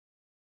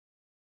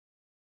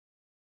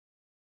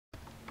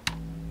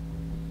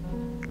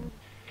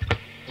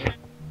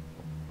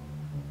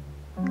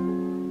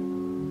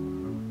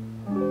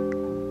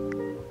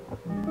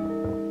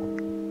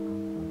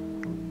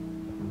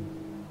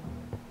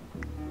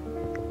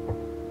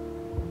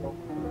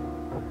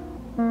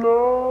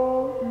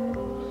No, you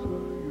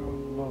say you're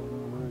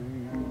lonely.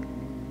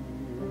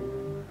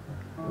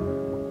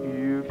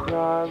 You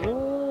cry the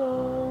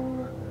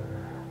long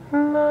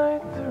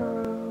night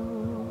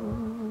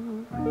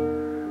through.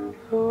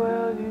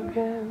 Well, you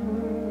can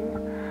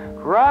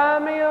cry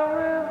me a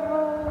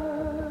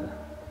river,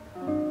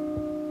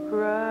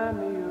 cry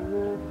me a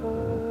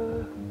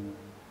river.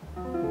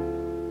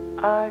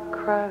 I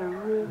cried a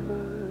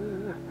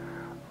river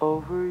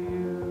over you.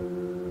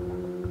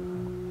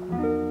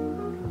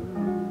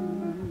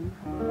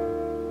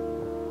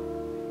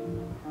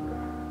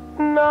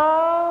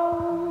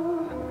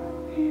 Now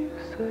you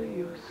say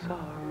you're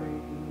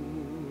sorry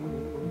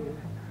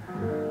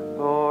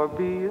for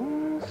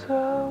being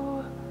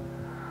so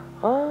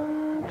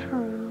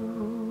untrue.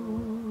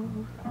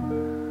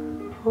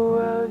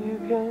 Well, you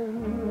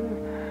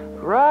can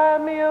cry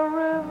me a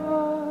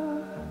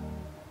river,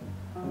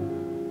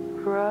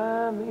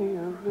 cry me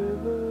a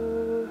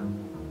river.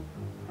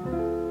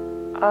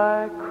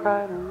 I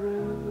cried a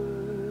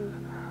river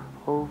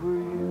over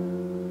you.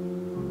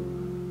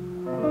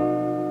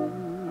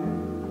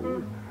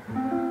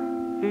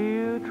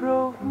 You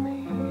drove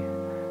me,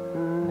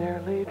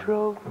 nearly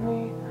drove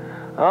me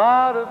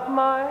out of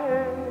my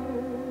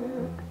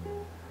head,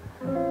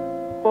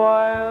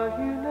 while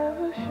you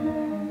never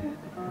shed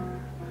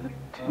a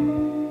tear.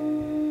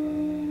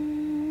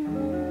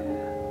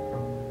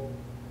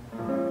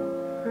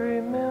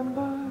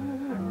 Remember,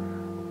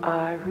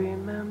 I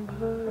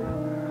remember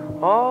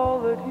all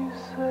that you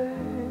said.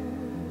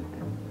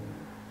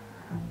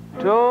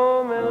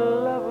 Told me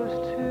love was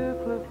too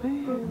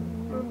plebeian,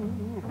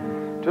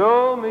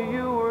 told me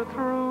you were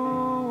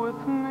through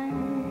with me.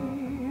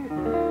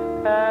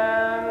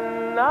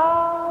 And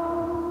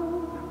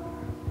now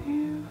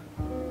you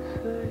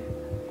say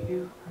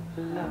you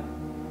love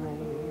me.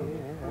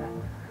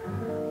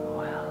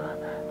 Well,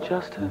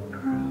 just to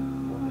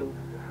prove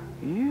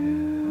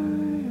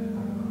you've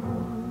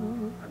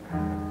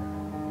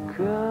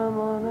come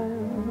on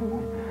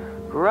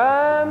and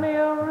cry me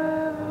a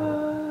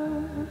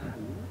river,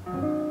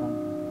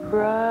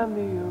 cry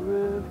me a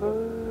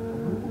river.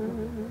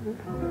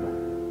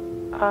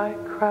 I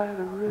cried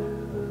a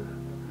river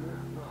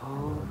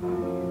over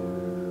you.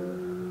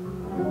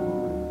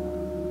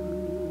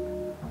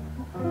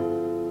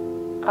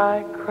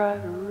 I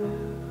cried a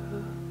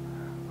river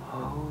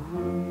over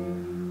you.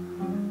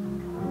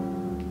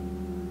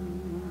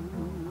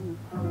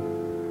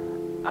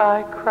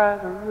 I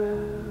cried a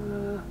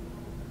river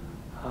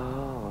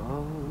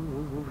over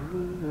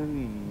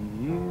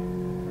you.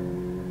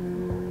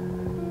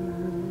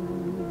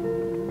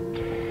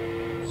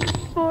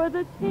 For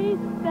the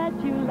taste that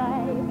you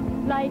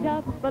like, light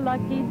up a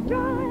Lucky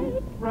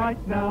Strike.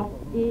 Right now,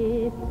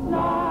 It's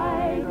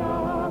light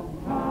up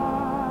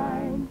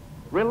time.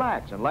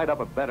 Relax and light up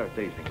a better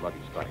tasting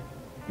Lucky Strike.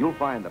 You'll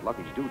find that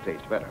Luckies do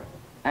taste better,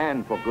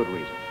 and for good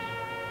reasons.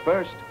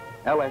 First,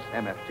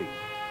 LSMFT.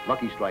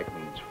 Lucky Strike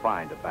means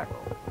fine tobacco.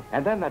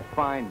 And then that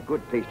fine,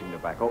 good-tasting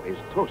tobacco is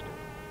toasted.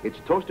 It's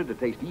toasted to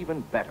taste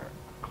even better,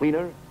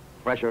 cleaner,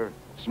 fresher,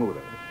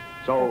 smoother.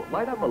 So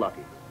light up a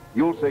Lucky.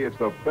 You'll say it's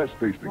the best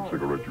tasting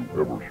cigarette you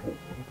ever smoked.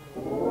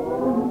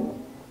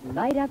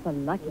 Light up a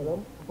Lucky.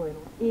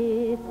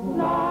 It's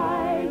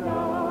light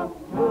up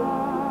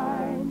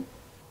time.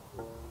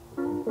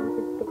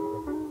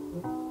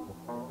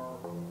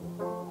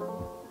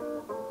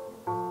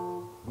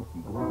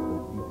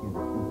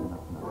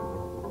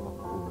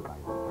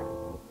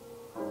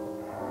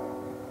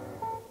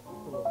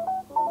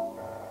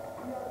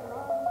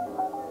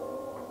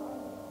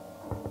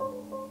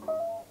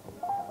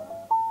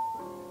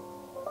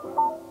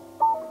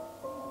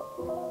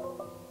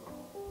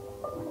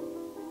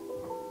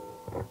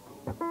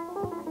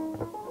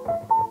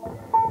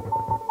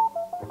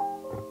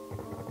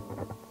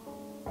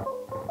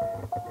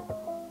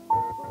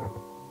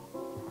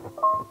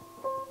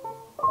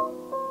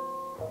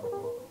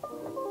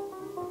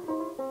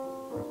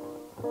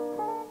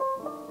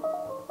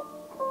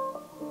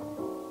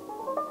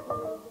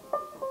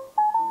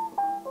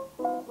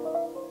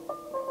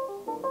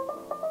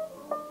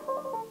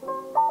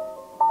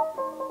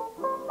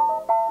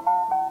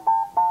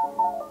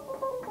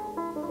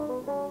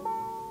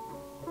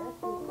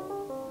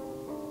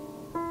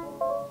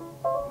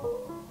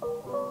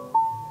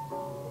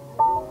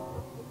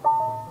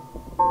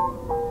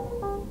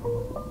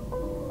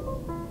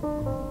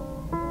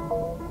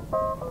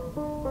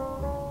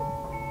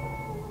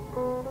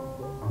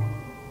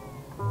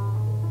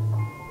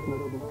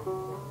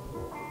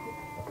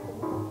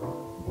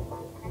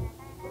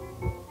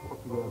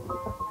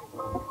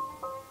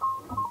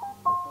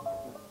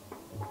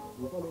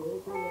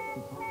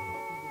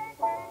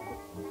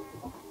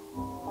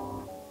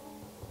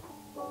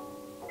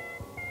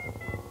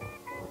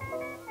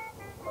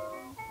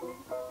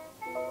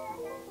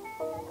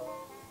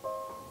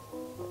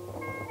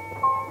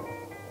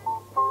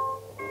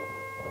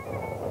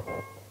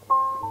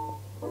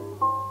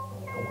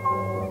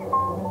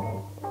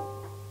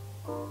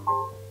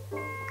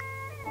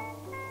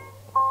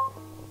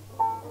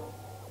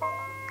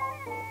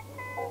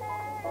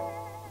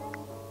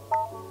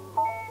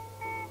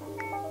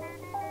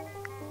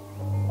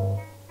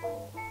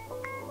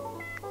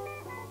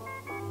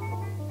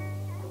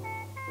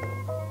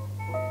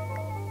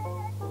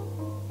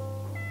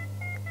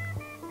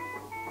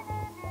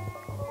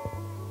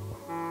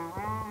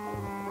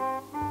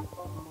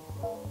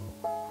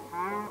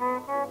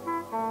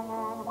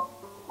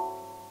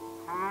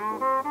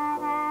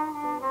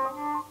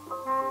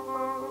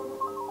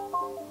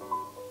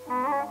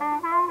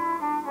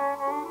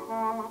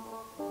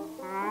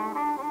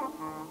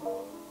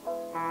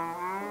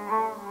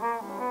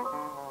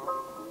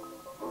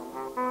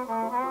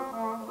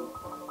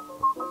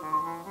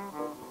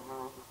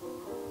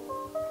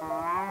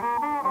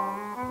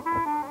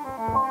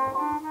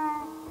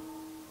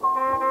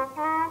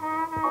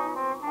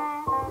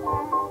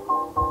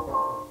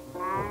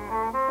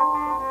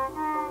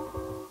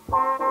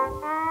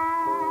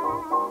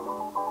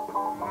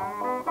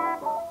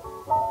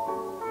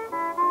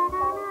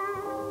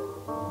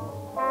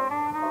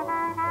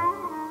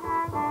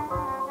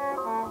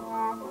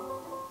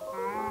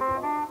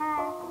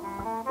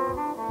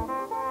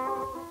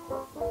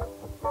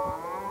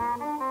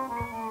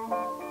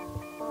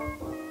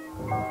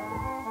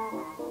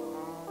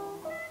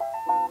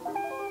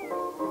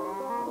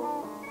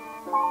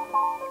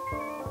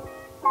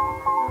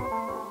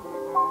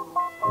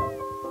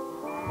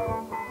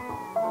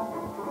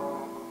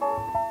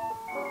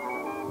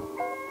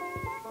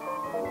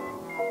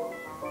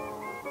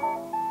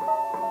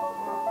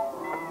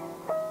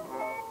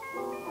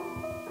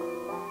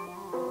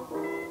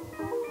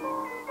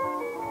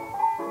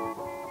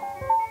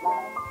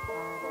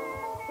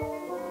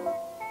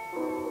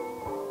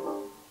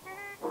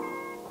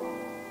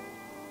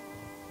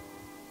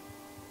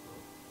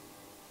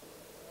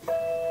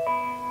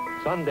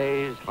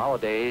 Sundays,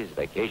 holidays,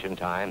 vacation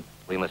time,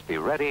 we must be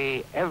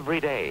ready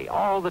every day,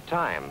 all the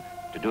time,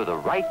 to do the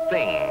right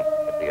thing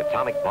if the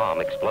atomic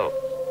bomb explodes.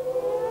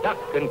 Duck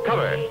and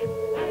cover.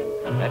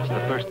 That's the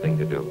first thing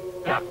to do.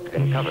 Duck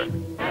and cover.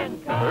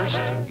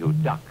 First, you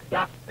duck.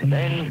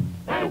 Then,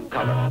 you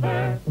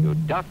cover. You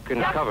duck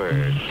and cover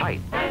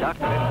tight.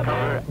 Duck and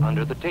cover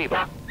under the table.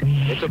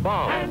 It's a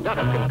bomb. Duck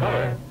and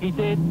cover. He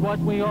did what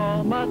we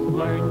all must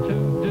learn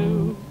to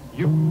do.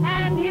 You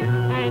and you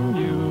and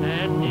you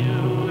and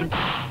you.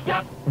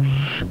 Duck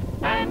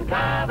and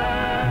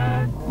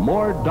cover.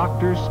 More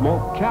doctors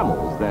smoke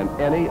Camels than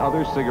any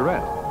other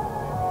cigarette.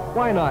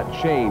 Why not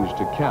change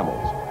to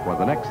Camels for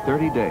the next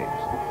 30 days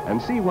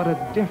and see what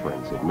a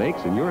difference it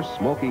makes in your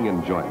smoking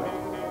enjoyment?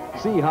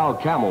 See how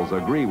Camels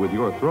agree with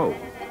your throat.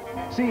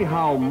 See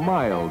how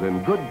mild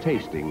and good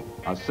tasting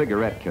a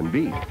cigarette can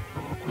be.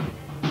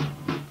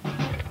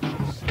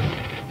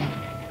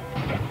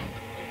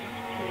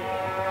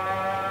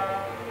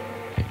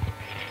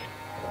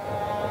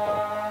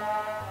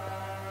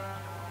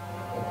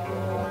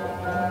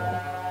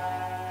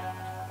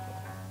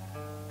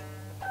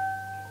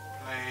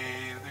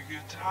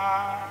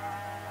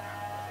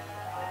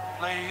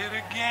 Play it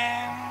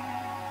again,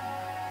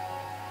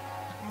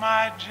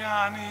 my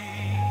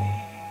Johnny.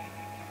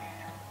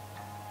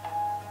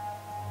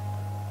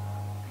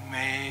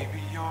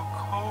 Maybe you're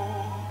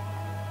cold,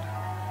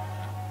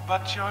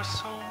 but you're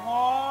so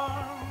warm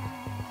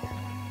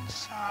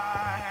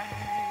inside.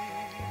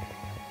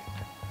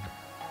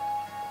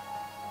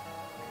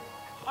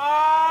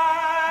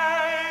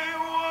 I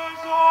was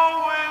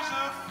always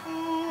a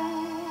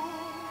fool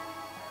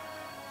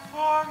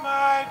for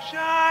my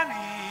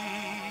Johnny.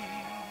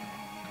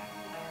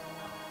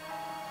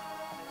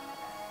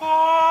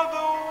 For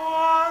the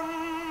one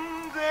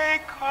they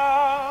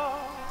call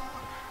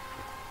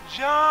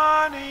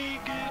Johnny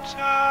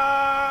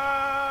Guitar.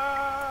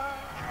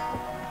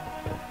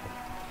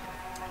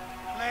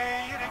 Play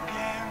it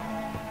again,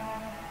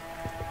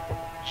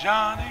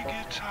 Johnny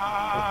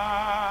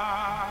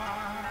Guitar.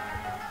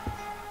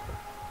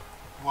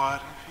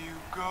 What if you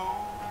go?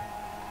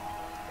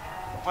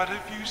 What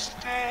if you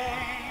stay?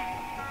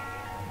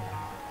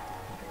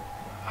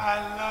 I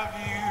love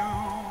you.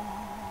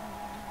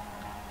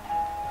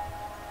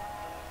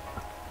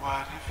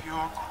 What if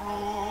you're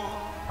cruel?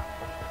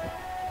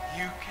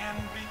 You can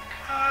be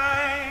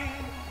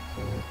kind,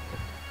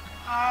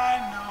 I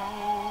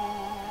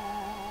know.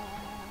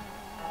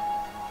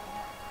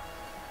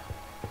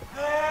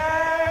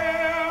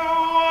 There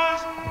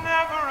was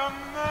never a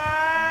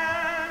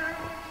man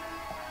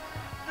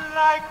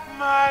like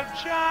my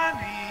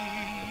Johnny,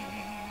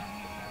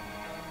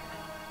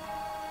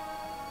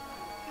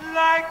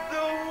 like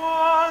the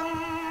one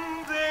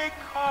they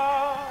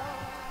call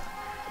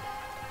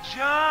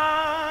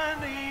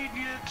Johnny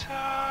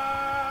Guitar.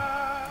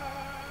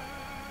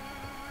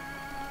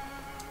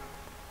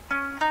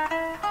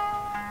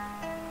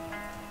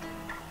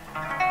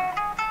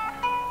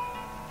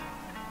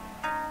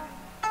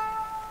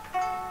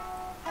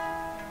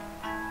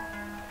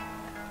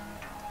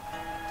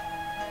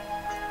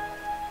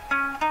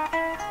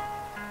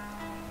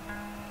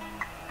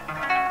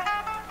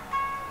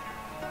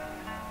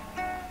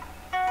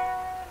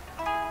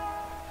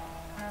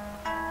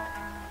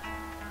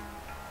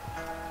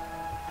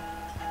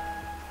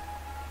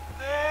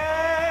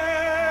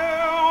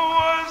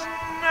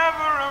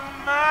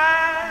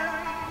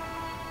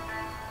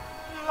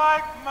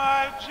 Like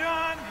my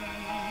Johnny,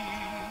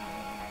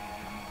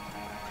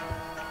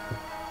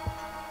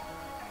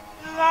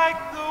 like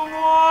the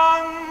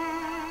one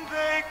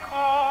they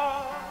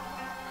call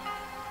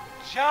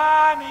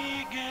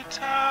Johnny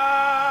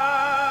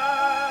Guitar.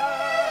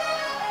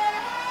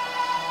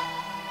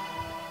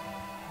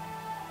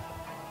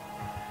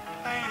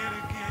 Play it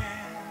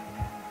again,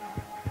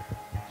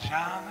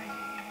 Johnny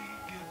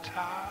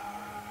Guitar.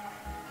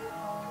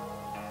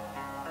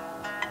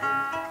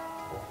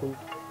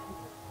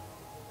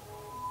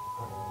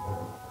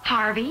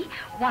 Harvey,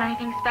 want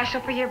anything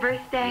special for your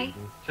birthday?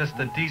 Just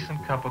a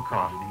decent cup of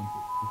coffee.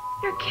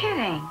 You're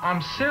kidding.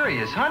 I'm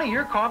serious. Honey,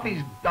 your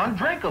coffee's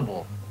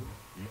undrinkable.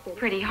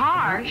 Pretty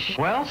harsh.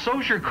 Well,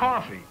 so's your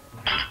coffee.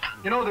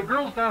 You know, the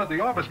girls down at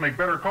the office make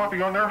better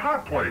coffee on their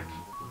hot plates.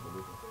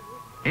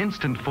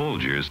 Instant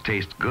Folgers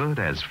taste good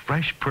as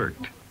fresh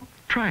perked.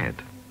 Try it.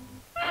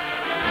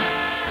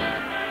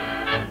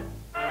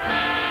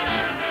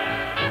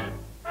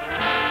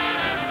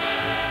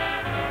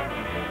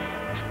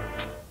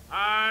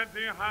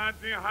 Hidey,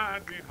 hidey,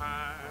 hidey,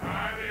 hidey,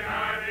 hidey,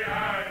 hidey,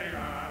 hidey.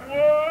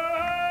 Whoa!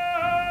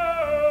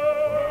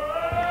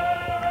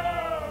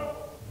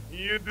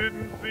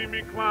 see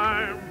me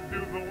climb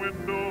through the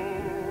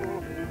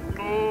window.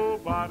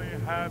 Nobody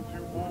had to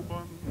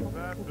open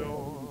that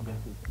door.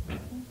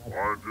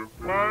 I just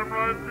climb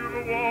right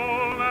through the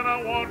wall, and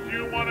I want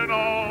you one and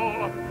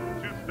all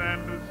to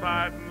stand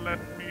aside and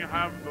let me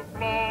have the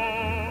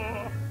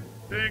floor.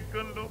 Take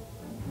a look,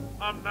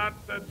 I'm not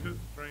such a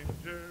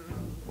stranger.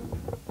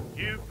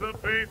 Here's the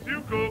face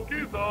you cook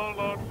is all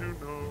ought to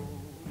know.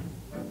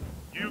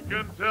 You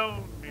can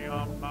tell me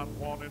I'm not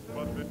wanted,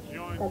 but the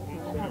joint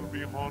will still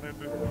be haunted,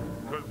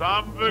 'cause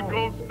I'm the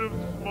ghost of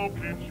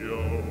Smokey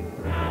Joe.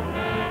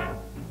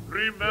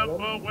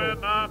 Remember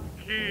when I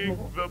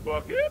kicked the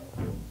bucket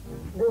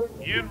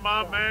in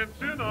my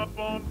mansion up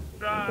on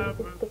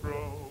Strivers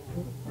Row?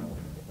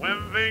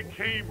 When they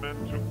came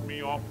and took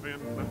me off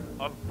in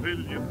a $1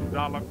 billion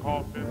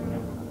coffin,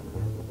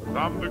 'cause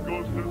I'm the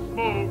ghost of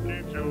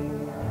Smokey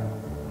Joe.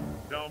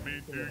 Tell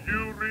me, do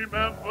you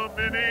remember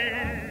Minnie?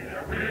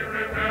 We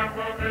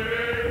remember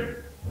Minnie.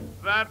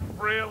 That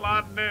frail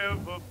I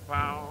never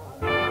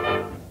found.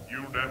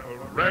 You never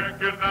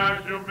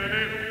recognize your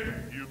Minnie.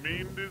 You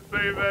mean to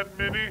say that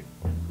Minnie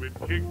quit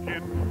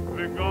kicking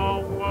the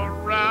gong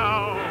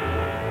around?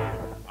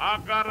 I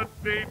got a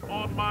date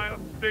on my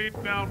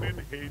estate down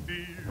in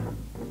Hades.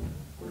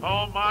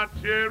 Call my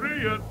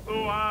chariot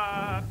so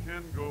I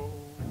can go.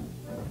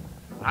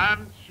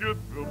 And should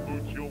the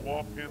boot you're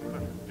walking,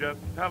 just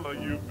tell her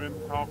you've been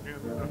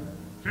talking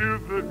to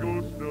the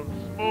ghost of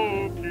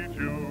Smokey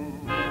Joe.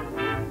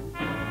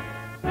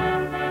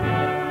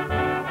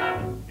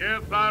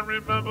 Yes, I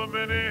remember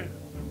Minnie.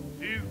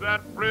 She's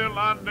that frill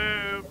I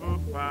never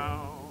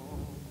found.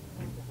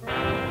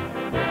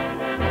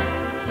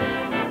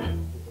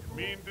 You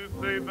mean to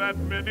say that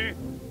Minnie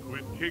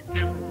quit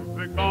kicking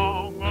the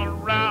gong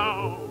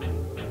around?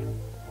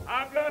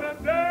 I've got a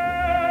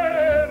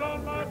date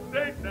on my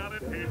stake down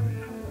in Hades.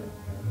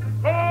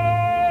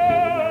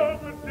 Call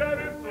the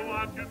daddy so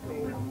I can go.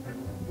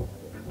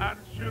 And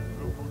should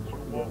the boot you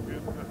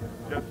walking,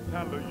 just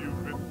tell her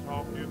you've been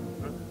talking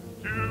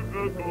to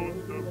the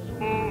ghost of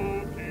Smokey.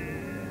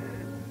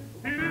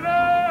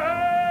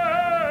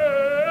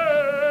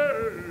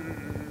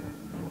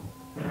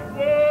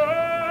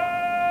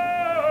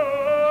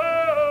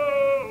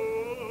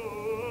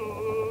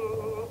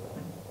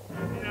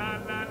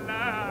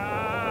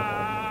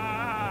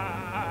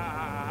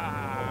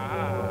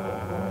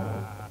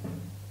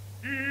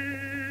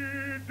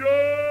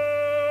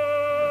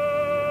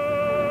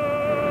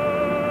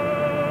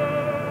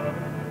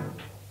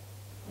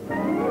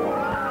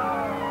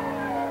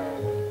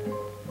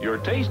 Your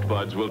taste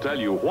buds will tell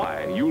you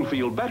why you'll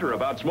feel better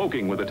about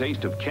smoking with a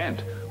taste of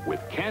Kent. With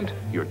Kent,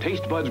 your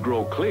taste buds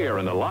grow clear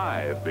and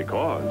alive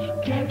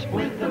because... Kent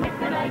with the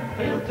micronite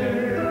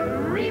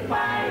filter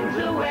refines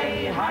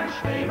away harsh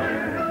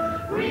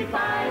flavor,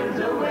 refines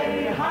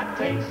away hot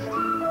taste.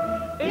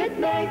 It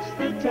makes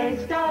the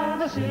taste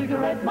of a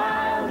cigarette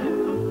mild.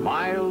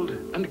 Mild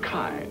and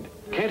kind.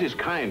 Kent is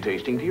kind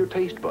tasting to your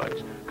taste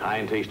buds,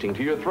 kind tasting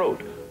to your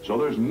throat. So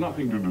there's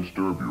nothing to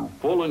disturb you.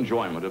 Full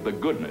enjoyment of the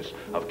goodness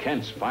of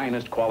Kent's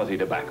finest quality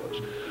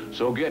tobaccos.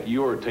 So get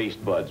your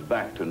taste buds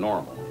back to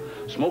normal.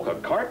 Smoke a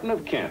carton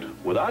of Kent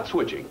without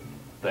switching.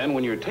 Then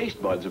when your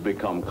taste buds have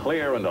become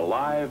clear and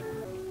alive,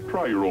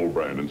 try your old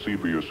brand and see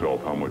for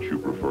yourself how much you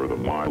prefer the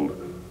mild,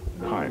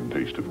 kind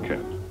taste of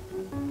Kent.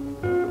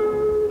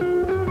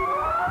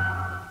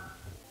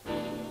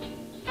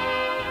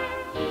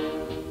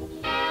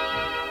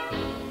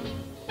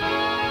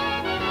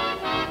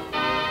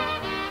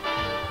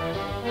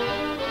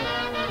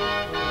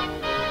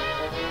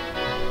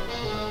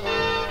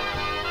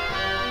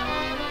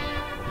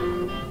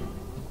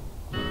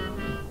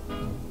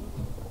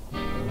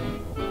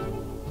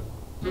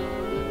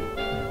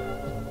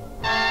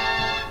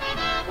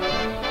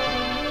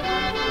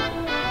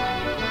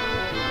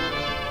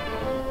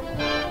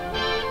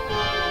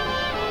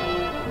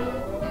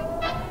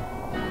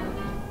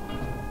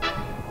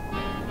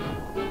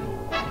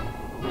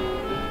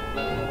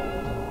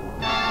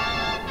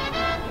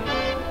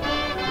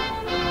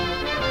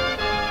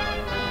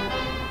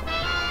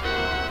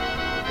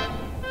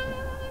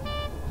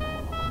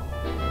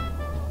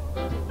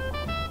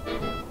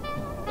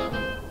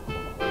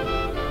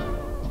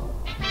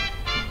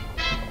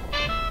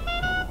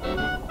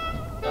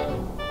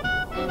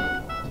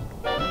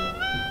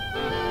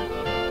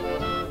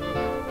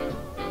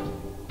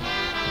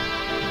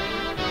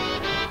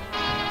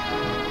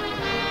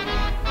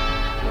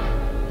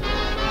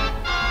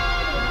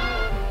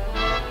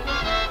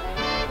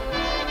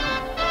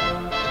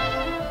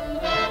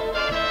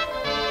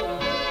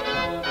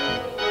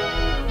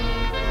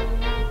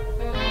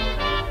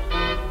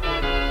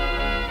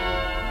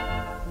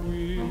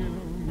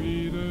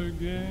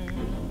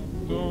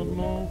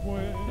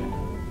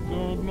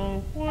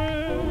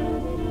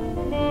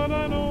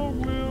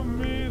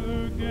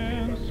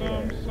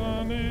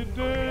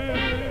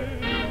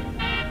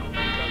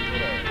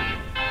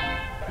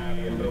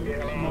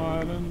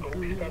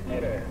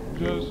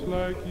 Just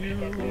like you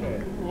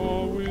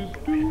always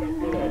do,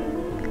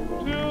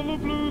 till the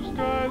blue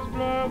skies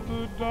drive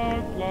the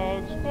dark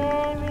clouds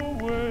far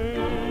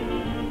away.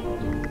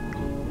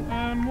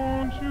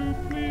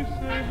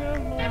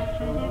 hello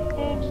to the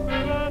folks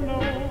that I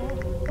know.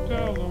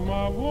 Tell them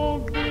I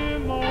won't be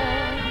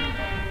long.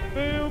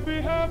 They'll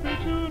be happy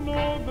to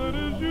know that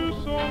as you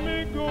saw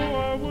me go,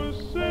 I was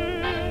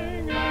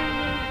singing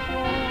this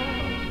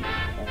song.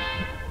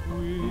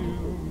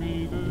 We'll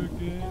meet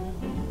again.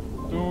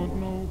 Don't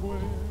know where,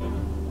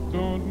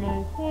 don't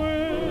know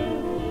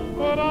when,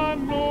 but I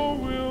know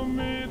we'll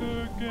meet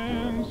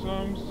again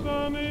some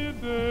sunny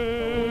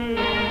day.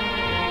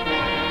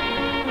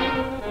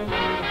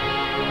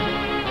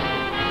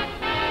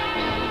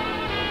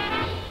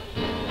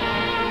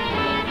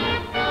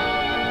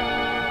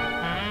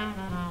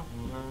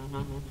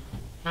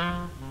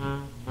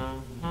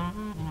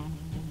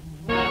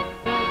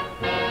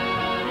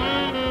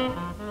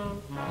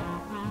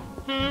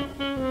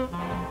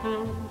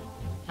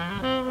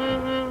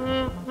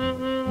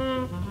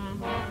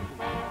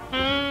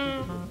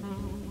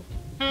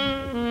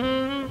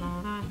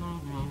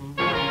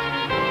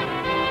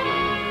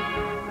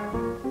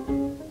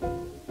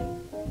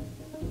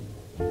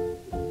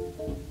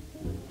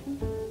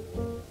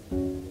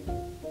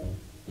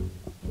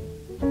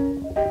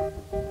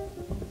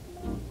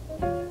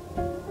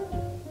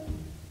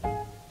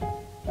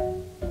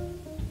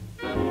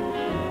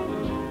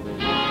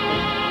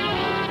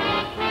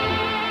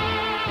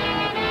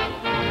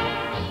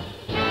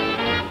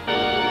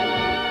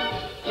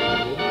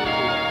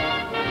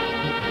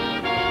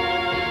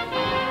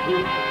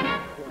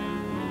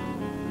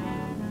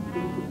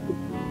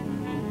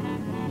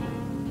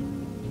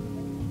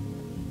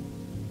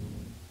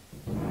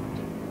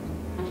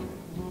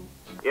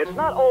 It's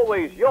not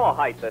always your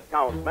height that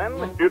counts,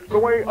 men. It's the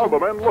way other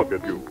men look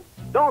at you.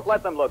 Don't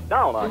let them look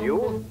down on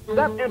you.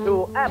 Step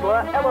into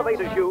Adler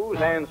elevator shoes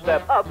and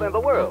step up in the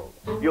world.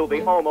 You'll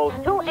be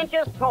almost 2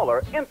 inches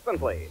taller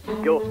instantly.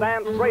 You'll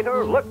stand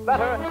straighter, look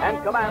better,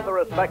 and command the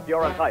respect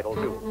you're entitled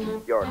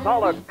to. You're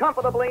taller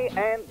comfortably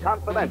and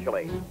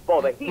confidentially,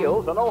 for the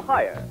heels are no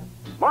higher.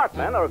 Smart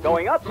men are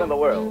going up in the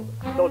world.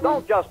 So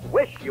don't just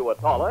wish you were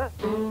taller.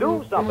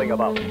 Do something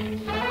about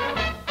it.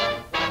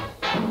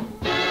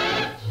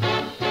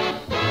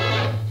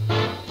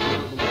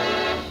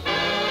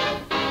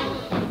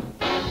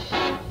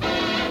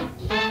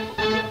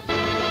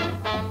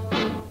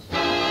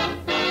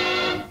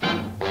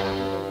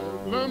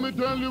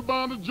 Tell you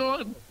about a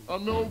joint I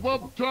know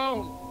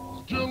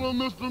uptown. Still a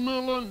Mr.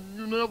 Miller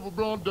you never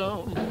brought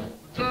down.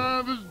 The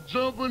jive is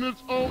jumping,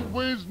 it's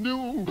always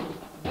new.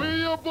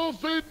 Way up on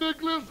St.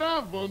 Nicholas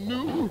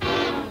Avenue.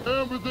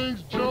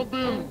 Everything's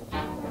jumping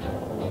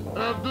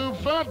at the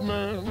Fat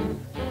Man.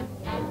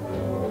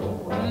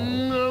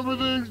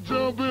 Everything's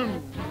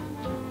jumping.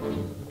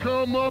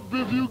 Come up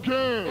if you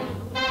can.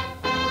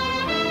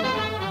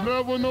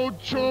 Never no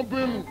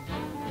chumping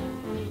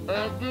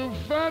at the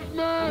Fat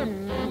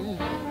Man.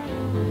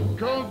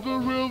 'Cause the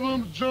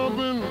rhythm's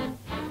jumping.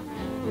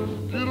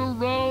 Get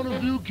around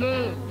if you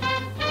can.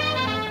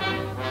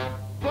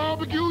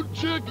 Barbecue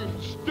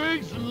chicken,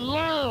 steaks and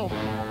lamb.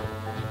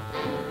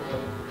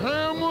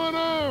 Ham with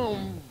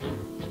ham.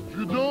 If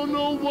you don't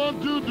know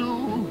what to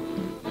do,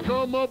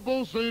 come up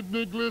on St.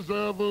 Nicholas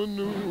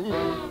Avenue.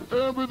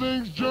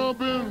 Everything's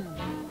jumping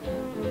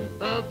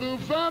at the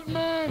Fat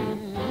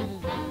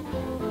Man.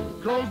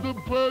 'Cause the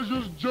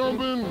pleasure's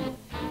jumping.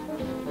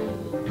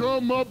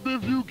 Come up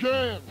if you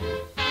can.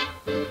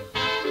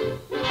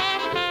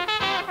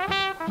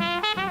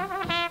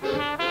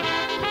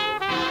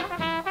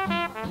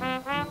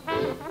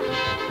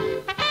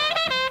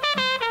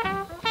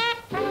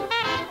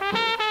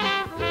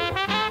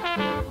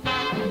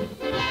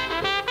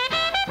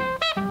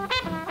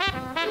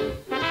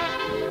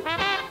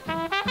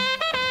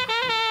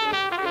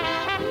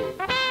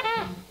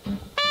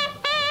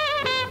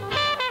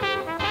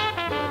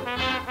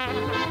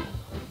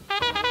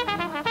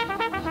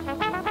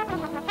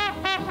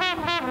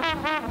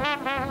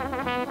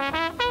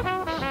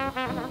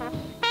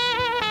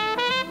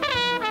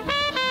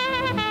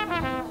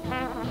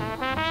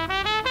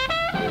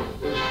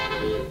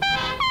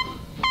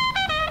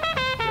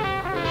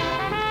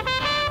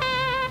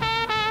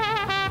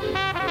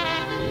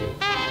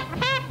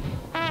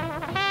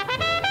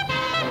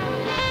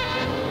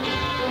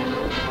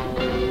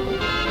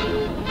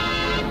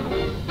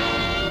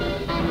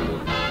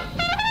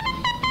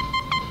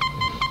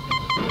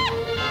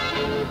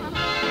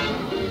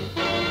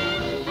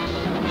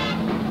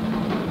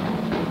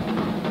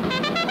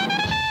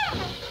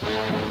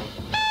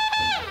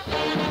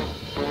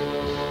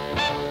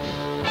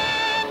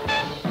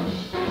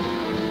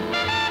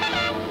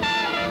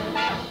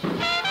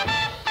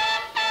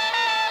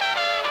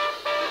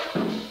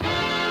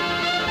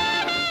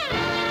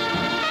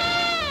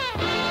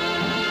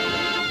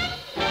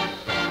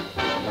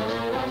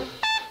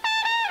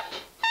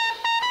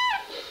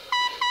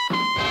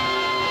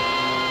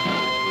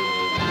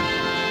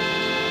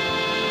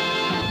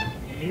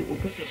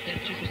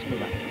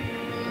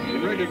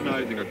 In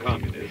recognizing a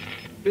communist,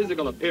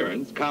 physical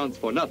appearance counts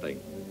for nothing.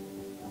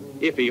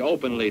 If he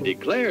openly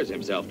declares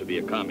himself to be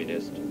a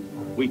communist,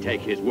 we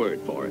take his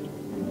word for it.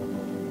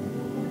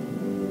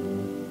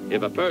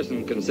 If a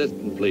person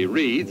consistently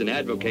reads and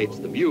advocates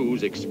the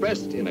views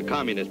expressed in a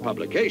communist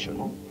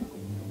publication,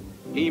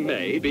 he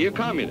may be a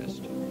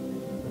communist.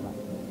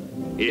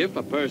 If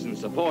a person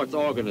supports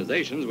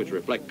organizations which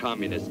reflect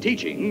communist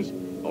teachings,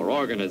 or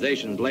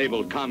organizations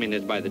labeled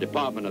communist by the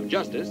Department of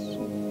Justice,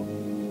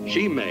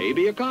 she may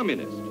be a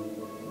communist.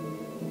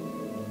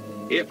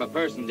 If a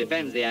person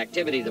defends the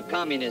activities of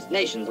communist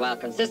nations while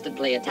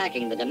consistently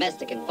attacking the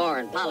domestic and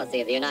foreign policy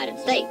of the United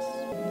States,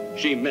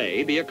 she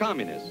may be a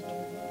communist.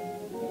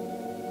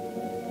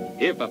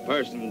 If a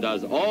person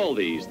does all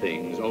these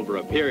things over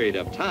a period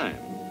of time,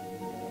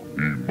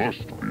 he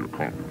must be a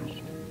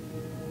communist.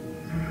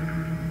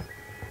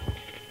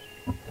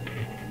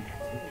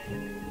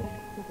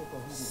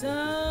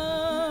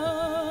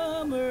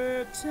 Summertime,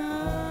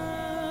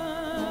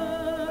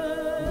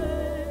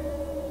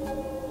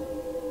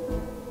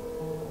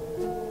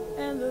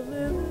 and the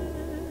living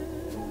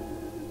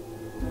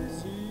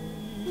is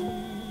easy.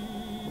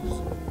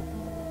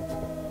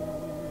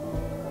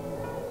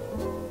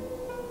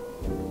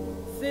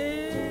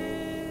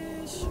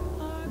 Fish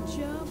are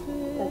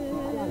jumping,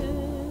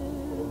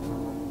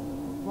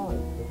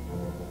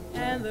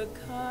 and the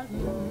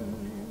cotton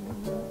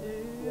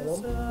is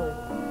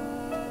high.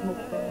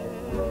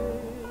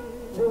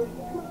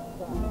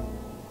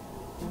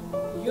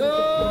 Your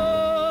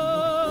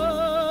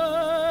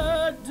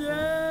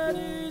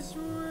daddy's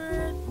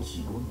rich,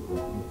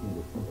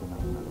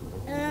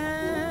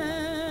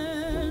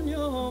 and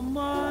your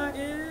ma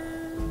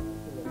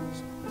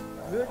is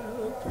good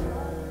looking.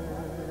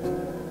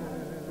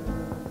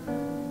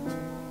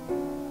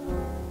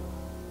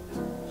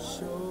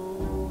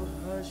 So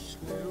hush,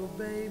 little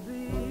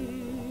baby,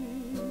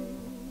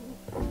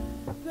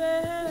 baby,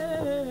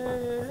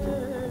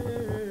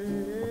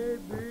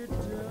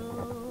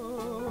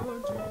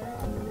 don't you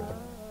cry.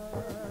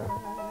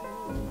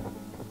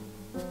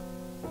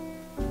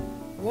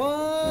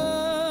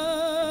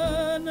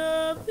 One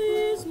of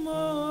these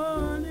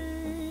mornings,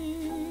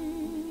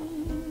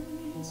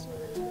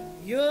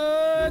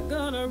 you're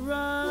gonna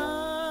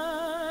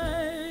rise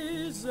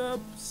up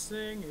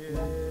singing.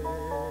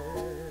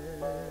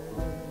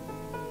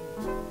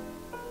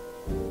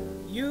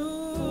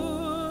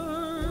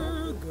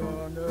 You're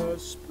gonna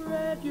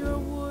spread your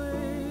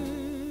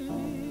wings,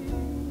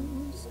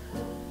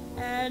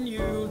 and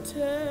you'll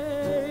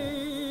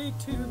take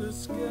to the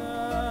sky.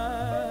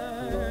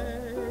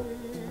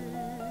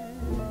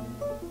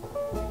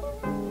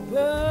 But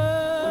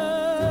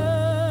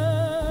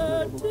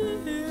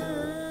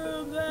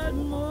till that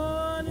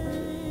morning,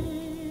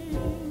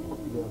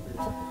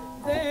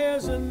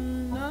 there's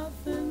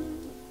nothing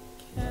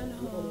can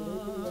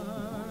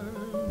harm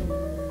you.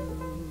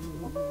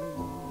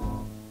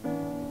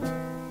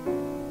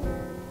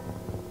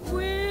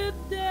 With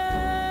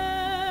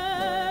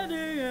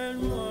Daddy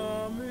and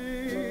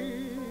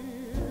Mommy,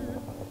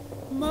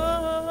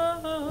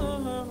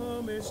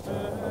 Mommy's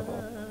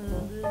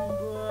standing by.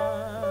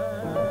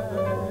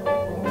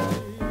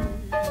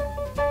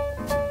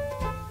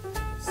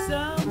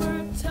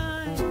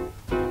 Summertime,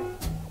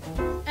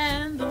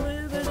 and the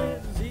living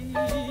is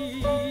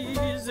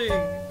easy.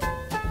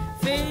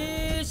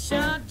 Fish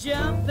are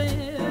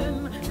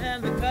jumping,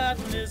 and the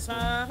cotton is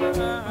high.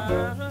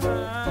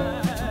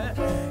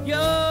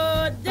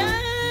 Your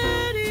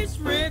daddy's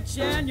rich,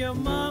 and your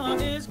mom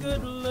is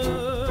good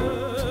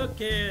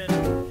looking.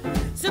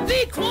 So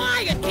be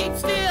quiet, keep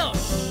still.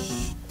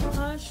 Shh.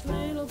 Hush,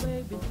 little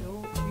baby,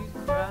 don't you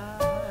cry.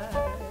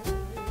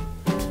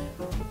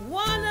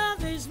 One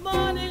of these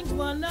mornings,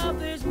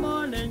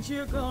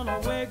 you're gonna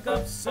wake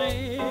up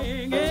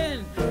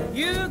singing.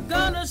 You're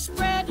gonna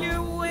spread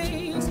your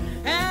wings,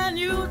 and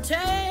you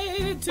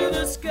take to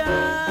the sky.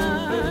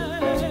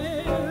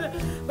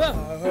 But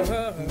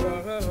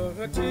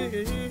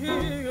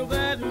till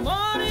that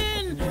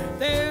morning,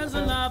 there's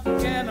nothing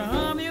can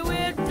harm you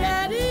with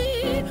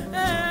Daddy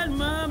and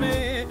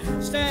Mommy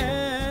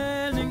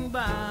standing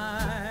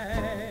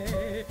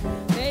by.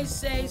 They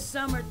say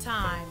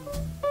summertime,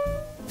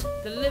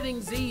 the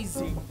living's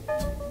easy.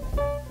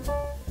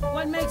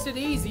 What makes it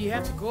easy? You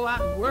have to go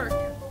out and work.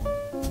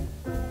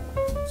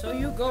 So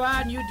you go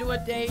out and you do a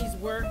day's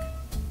work.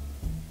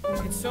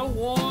 It's so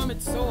warm,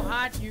 it's so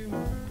hot, you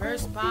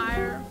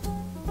perspire.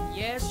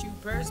 Yes, you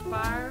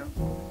perspire.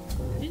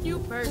 Then you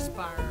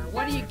perspire.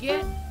 What do you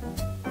get?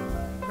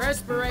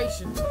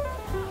 Perspiration.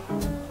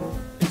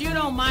 But you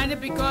don't mind it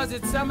because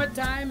it's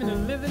summertime and the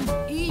living's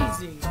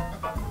easy.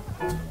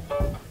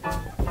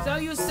 So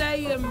you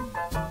say,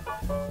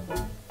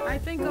 I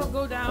think I'll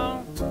go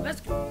down.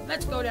 Let's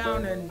go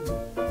down and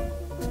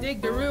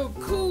dig the real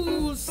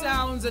cool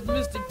sounds at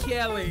Mr.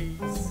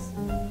 Kelly's.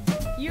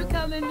 You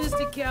come in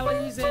Mr.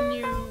 Kelly's and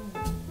you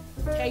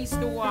taste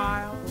a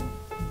while.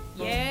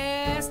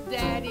 Yes,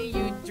 Daddy,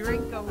 you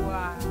drink a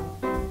while.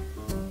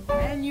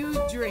 And you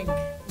drink.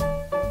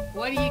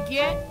 What do you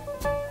get?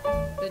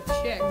 The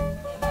check.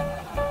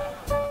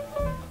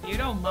 You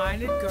don't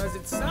mind it because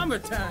it's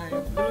summertime.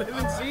 The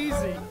living's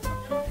easy.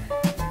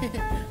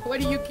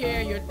 What do you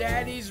care? Your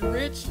daddy's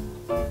rich.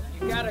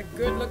 You got a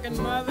good-looking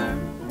mother.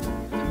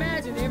 Imagine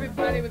Imagine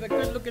everybody with a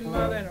good-looking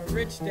mother and a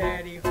rich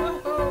daddy.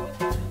 Ho-ho.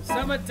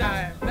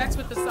 Summertime. That's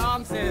what the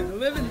song says.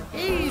 Living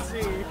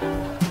easy.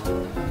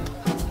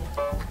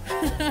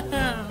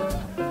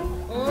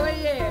 Oh,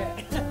 yeah.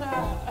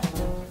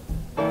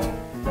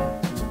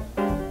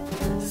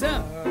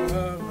 Summertime.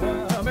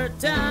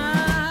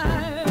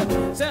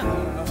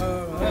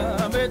 Summertime.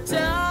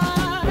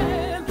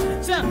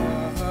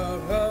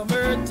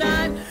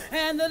 Summertime.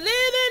 And the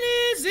living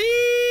is easy.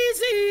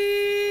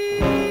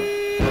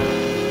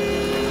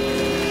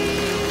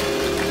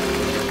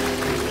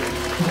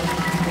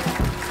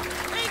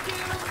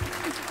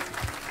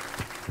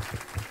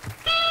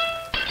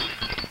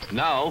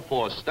 Now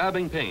for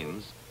stabbing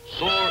pains,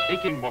 sore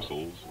aching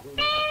muscles,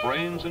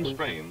 sprains and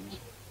strains,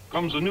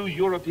 comes a new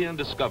European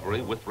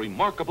discovery with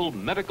remarkable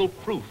medical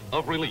proof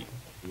of relief.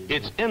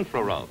 It's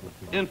Infrarub.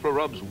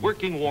 Infrarub's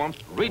working warmth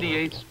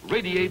radiates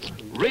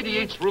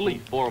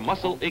relief for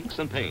muscle aches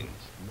and pains.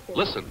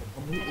 Listen.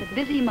 As a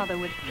busy mother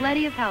with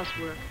plenty of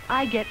housework,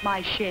 I get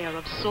my share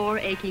of sore,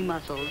 aching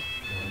muscles.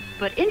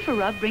 But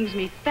Infrarub brings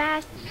me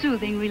fast,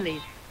 soothing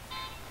relief.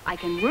 I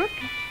can work,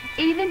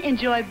 even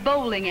enjoy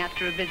bowling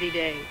after a busy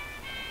day.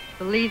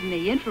 Believe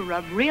me,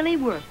 Infrarub really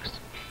works.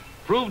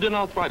 Proved in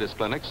arthritis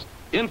clinics,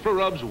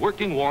 Infrarub's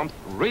working warmth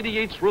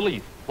radiates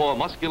relief for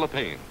muscular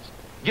pains.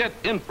 Get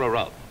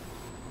Infrarub.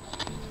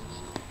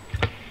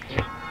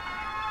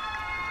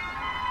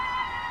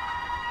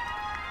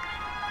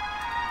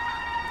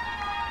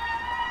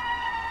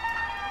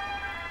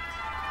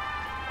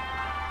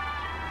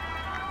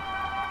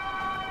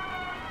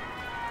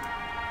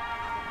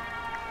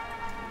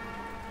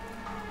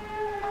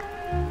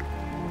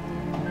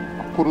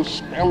 Put a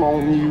spell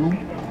on you.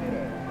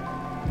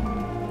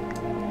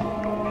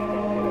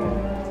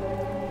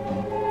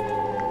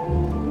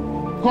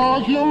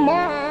 Cause you're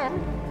mine.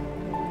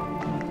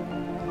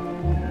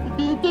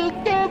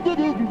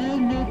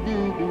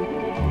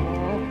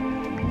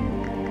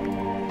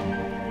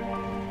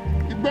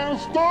 You better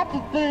stop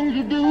the things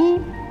you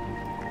do.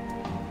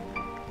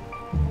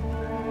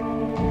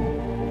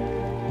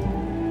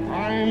 I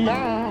ain't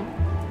lying.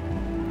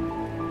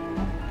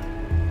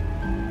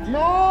 No,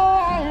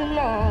 I ain't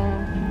lying.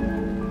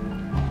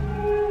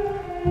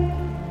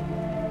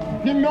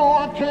 You know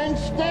I can't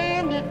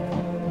stand it.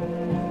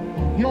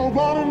 You're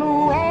running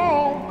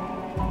around.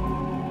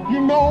 You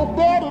know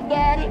better,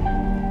 Daddy.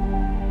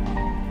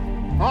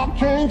 I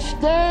can't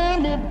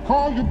stand it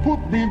because you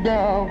put me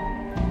down.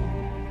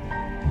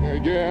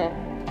 Yeah.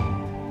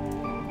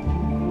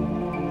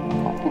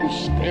 I put a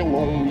spell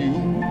on you.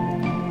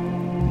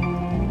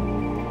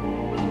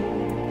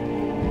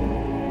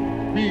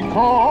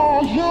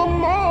 Because you're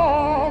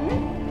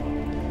mine.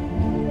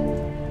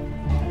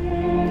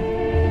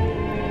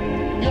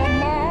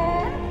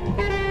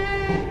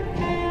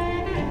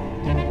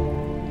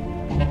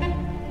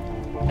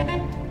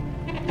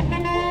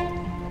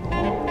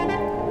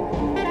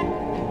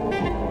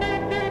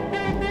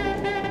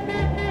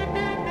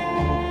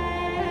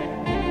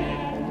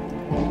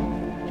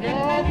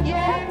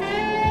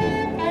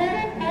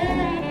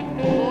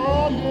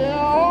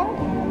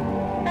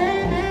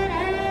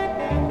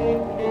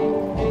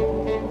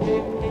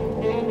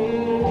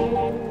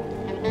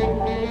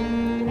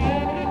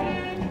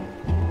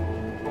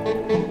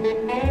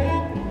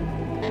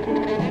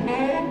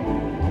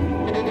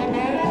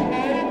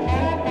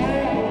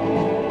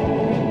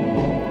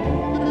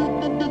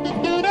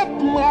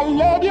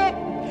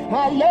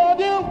 I love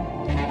you,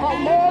 I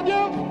love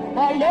you,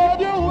 I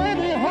love you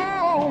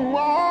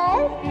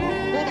anyhow.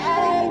 And I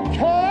don't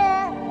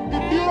care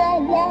if you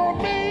don't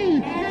want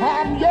me,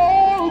 I'm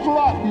yours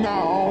right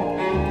now.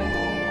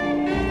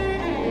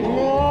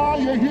 Oh,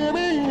 you hear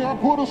me? I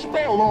put a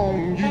spell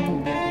on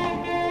you.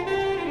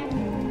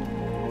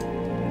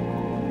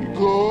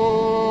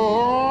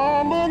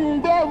 Come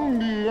and down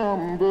the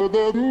umber,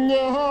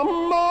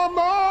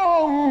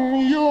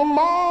 you're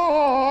mine.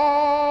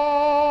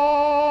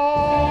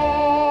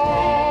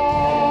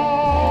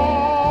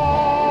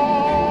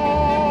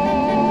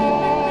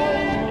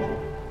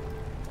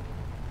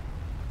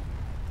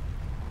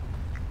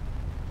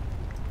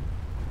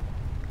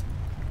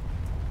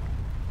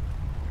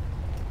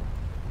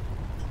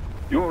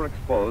 You're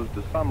exposed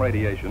to some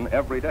radiation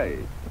every day,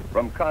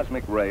 from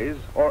cosmic rays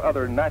or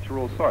other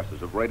natural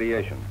sources of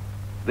radiation.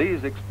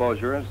 These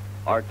exposures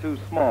are too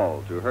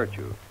small to hurt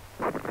you.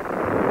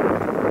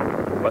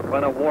 But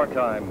when a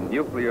wartime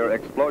nuclear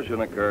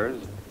explosion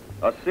occurs,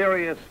 a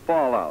serious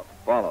fallout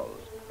follows.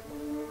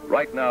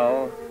 Right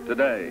now,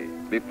 today,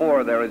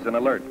 before there is an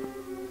alert,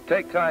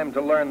 take time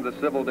to learn the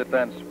Civil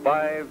Defense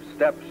 5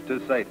 steps to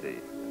safety.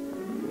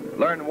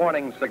 Learn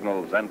warning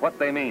signals and what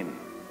they mean.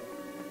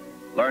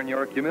 Learn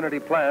your community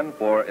plan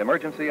for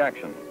emergency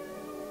action.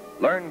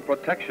 Learn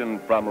protection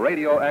from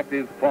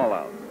radioactive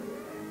fallout.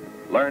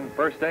 Learn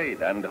first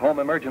aid and home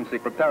emergency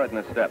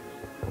preparedness steps.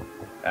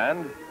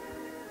 And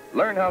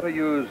learn how to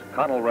use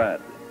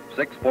Conelrad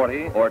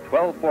 640 or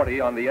 1240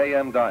 on the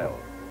AM dial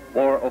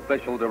for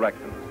official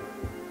directions.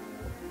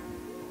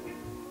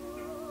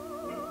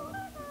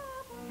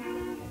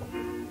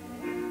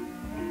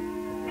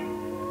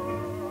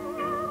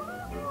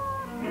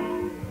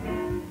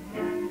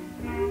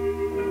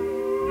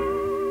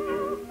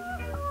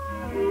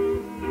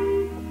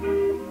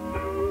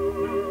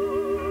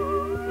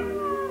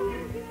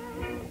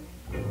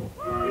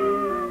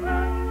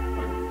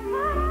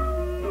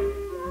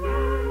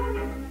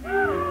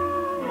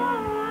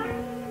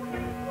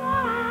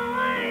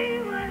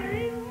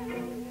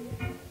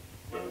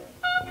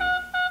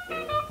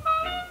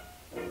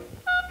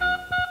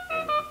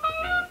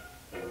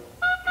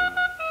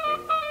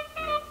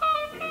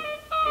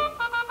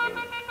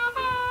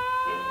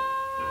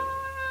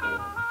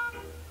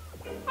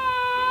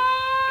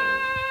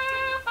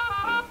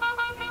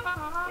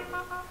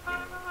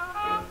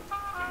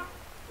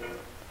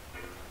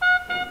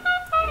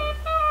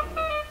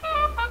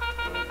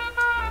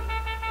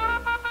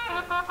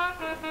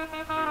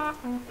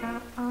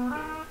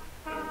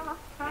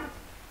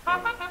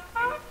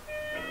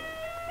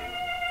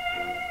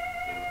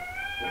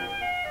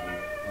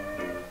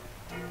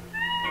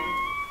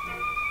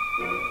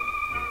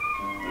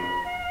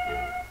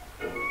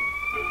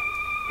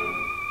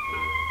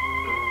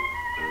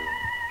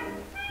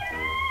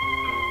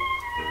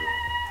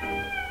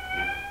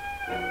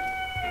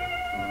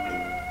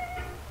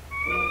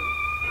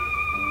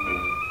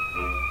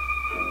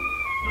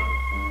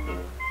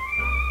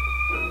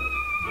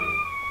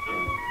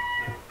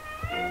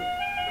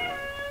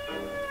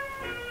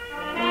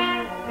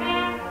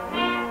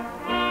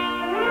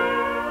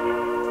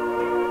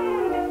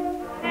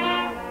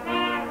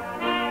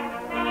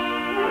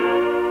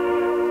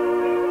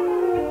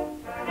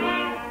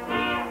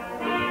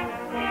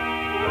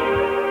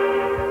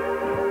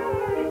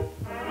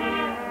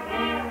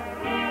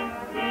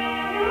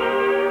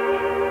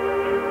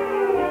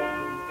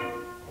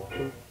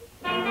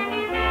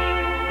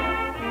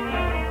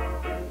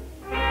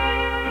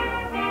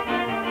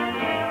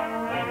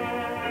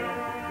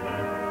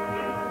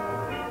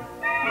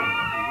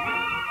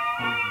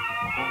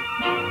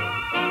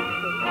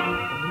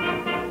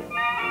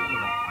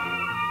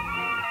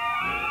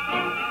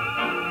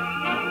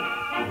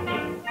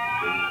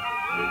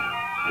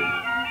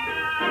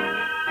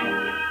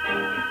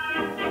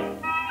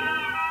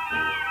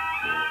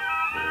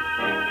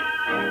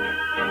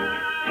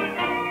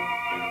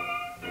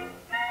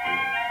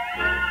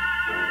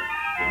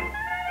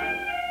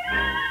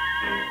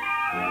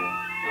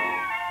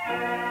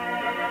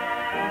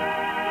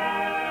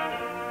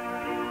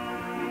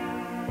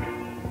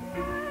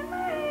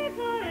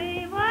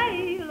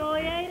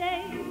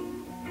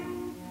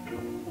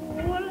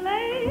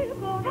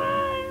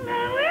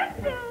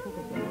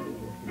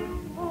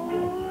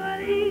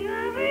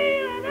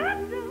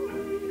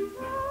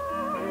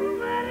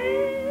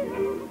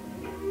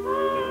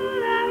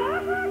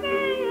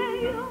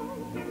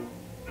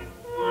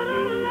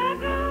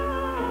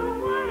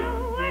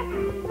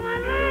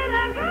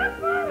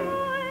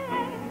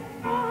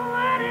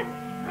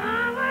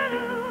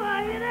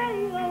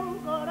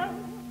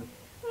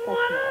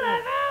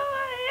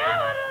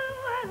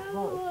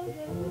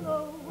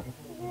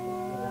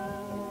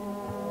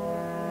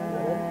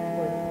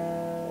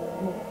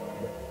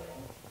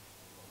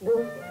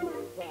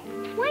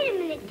 Wait a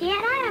minute,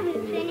 Dad. I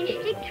haven't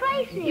finished Dick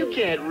Tracy. You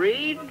can't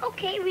read.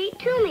 Okay, read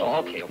to me. Oh,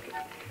 okay.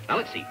 Now,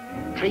 let's see.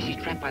 Tracy's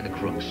trapped by the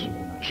crooks.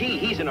 Gee,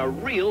 he's in a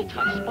real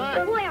tough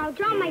spot. Boy, I'll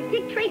draw my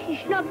Dick Tracy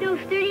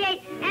snub-nosed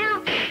 38, and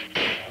I'll...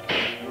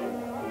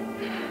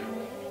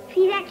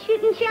 See that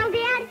shooting shell,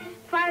 Dad?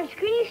 Fires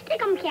screening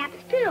stick-em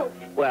caps, too.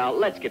 Well,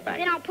 let's get back.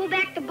 Then I'll pull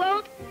back the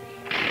bolt.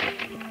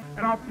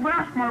 And I'll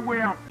blast my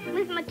way out.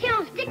 With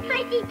Mattel's Dick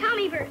Tracy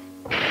Tommyverse.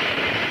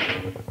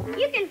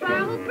 You can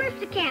fire a whole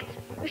burst of caps,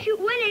 or shoot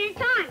one at a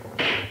time.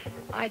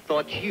 I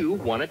thought you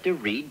wanted to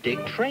read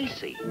Dick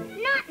Tracy.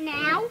 Not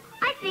now.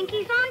 I think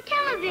he's on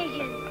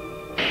television.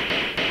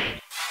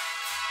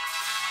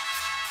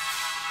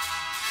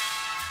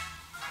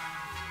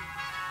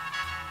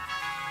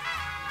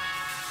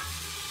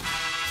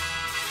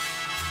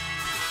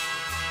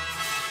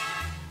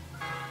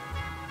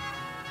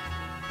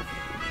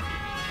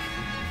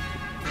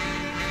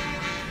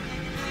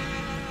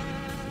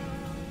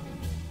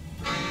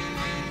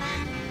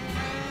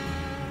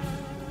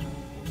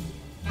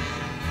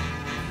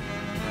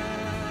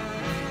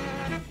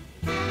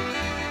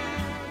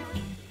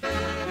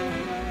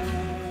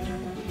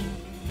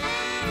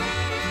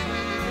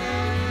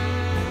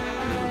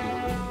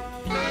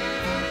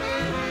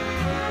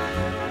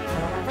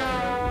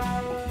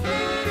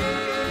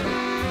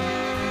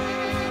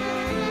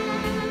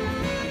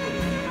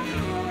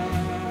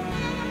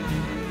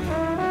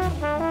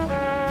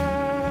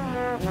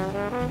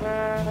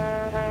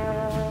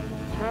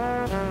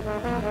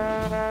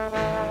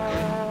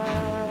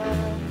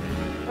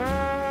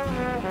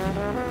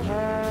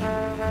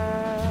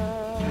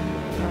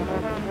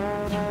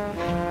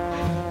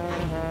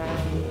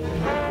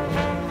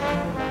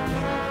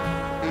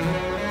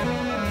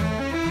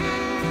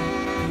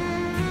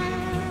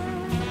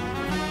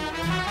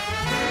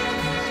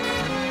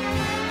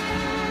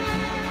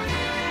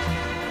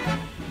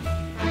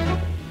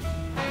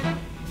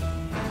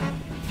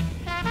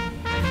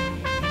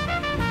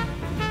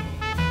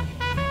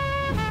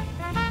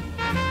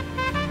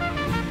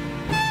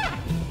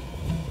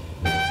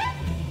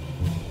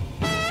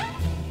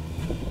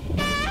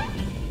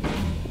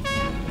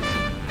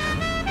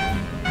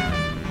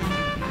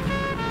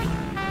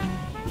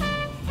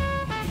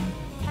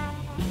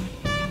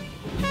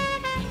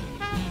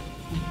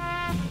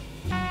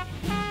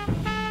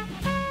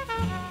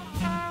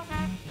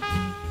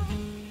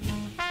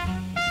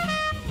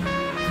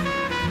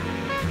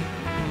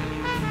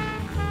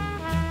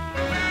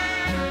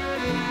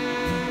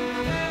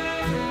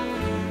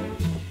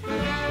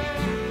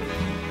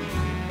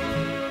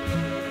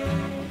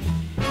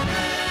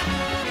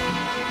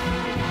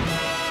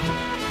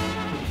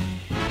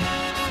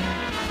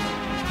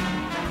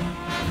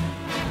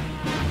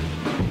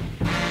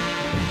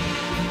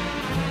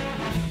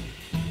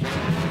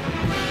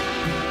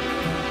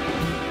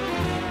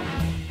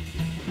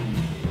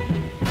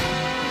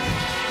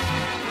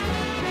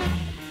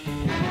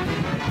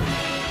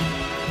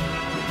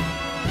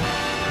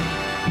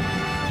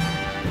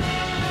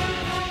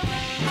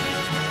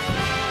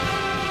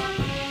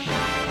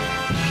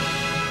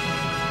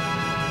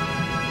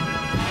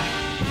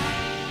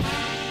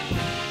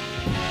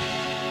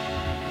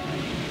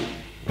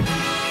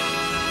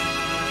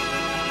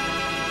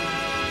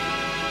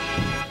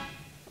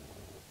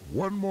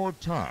 One more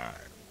time.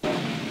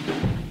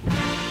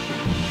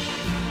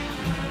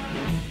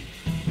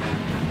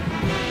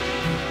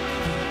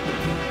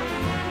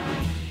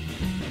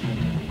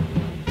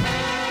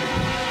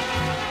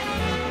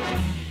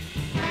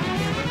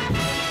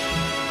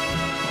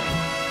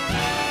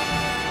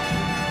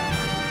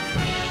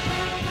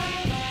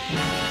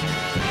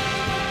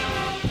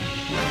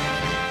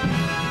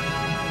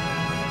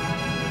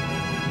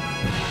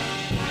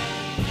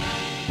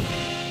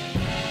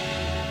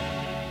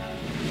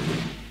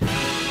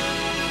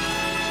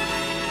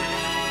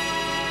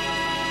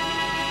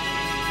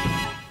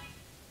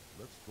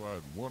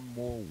 One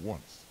more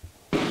once.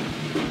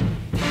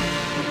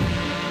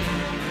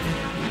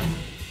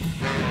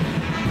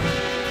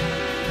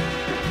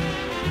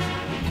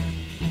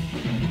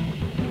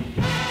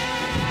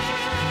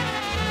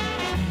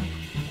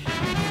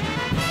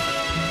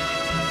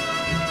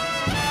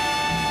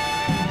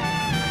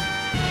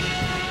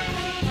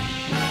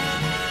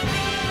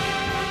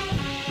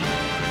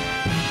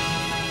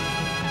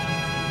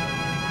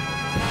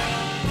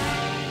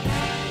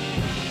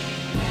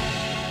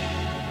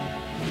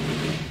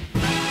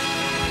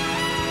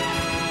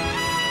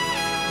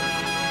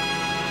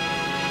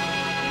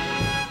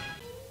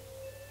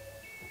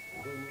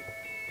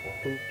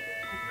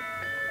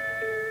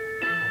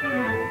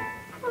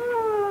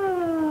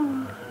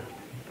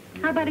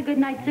 How about a good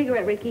night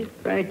cigarette, Ricky?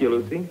 Thank you,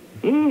 Lucy.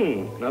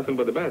 Nothing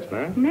but the best,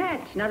 huh?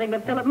 Natch, nothing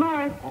but Philip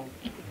Morris.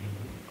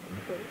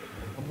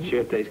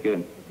 Sure tastes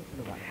good.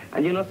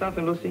 And you know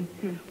something, Lucy?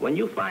 When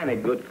you find a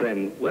good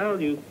friend,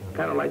 well, you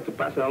kind of like to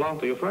pass it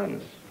along to your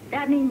friends.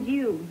 That means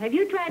you. Have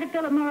you tried a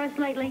Philip Morris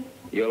lately?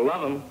 You'll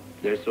love them.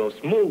 They're so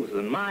smooth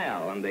and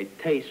mild, and they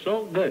taste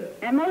so good.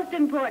 And most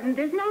important,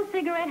 there's no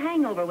cigarette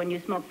hangover when you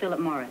smoke Philip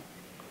Morris.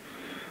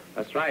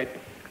 That's right.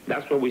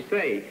 That's what we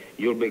say.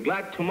 You'll be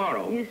glad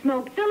tomorrow. You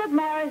smoke Philip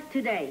Morris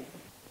today.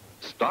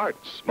 Start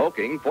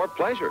smoking for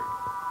pleasure.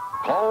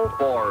 Call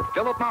for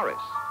Philip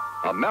Morris,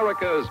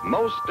 America's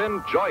most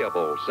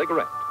enjoyable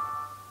cigarette.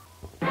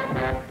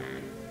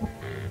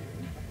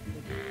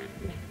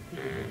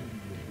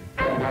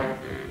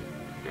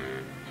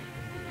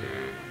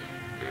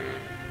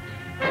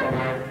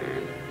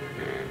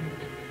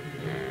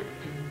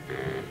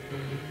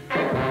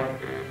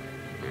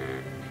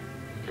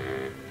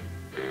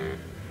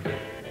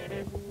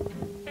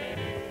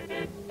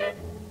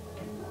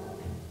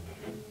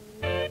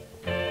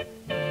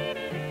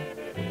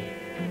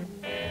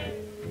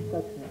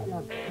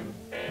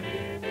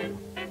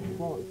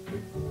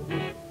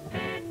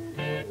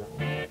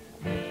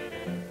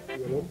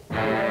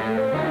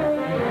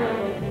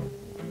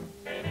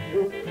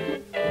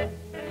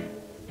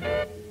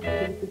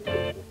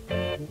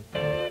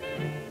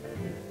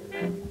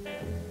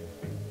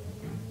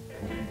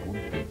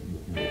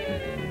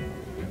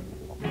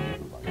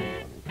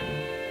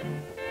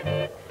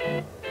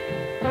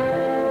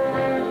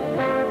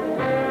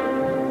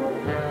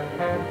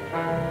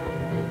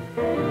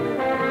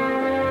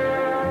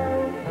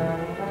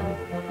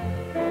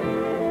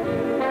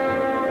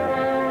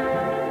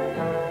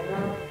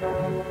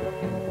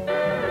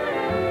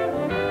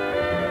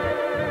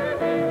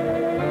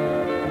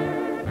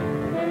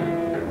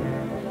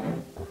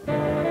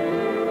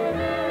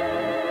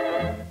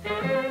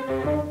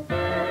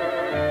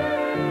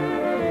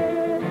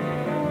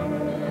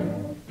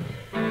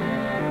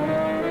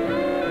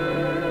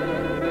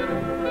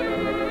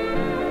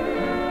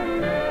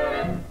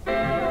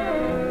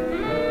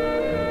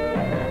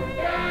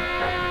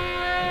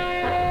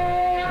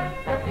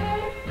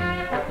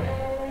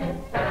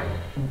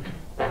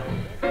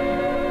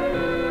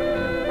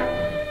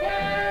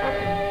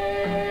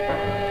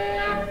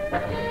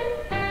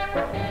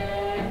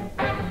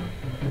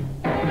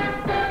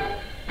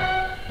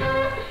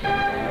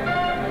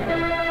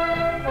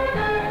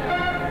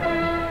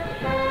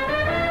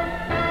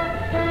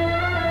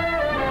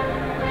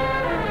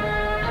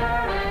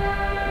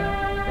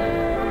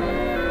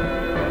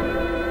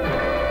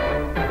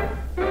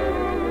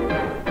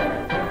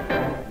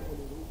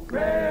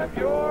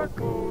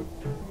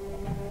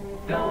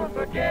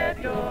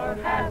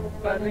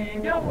 But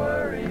leave your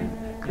worries,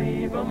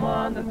 leave them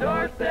on the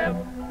doorstep.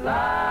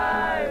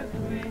 Life's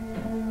sweet.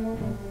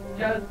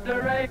 Just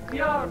direct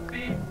your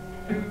feet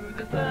to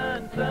the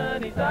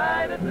sunny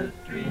side of the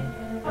street.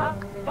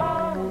 Hop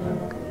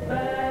on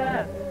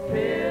that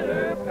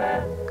pitter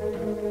pat.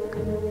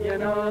 You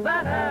know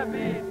that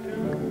happy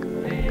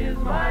tune is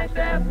my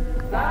step.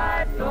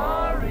 Life's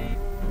story.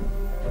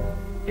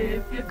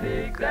 If you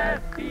dig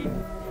that beat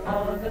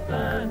on the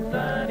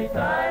sunny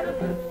side of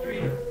the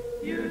street.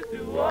 Used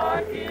to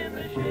walk in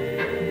the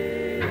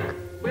shade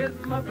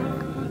with my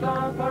blues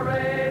on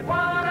parade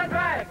while I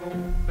drag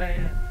old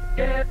band,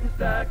 getting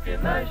stuck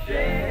in the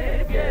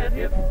shade. Get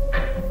hip,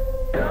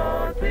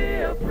 don't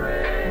be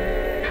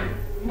afraid.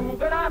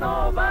 Move it on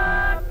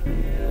over,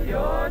 kill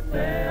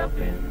yourself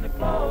in the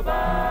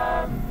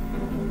clover.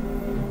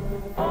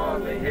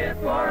 Only hit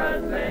for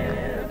a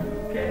cent,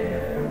 who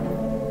cares?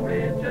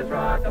 Rich as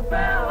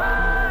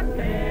Rockefeller.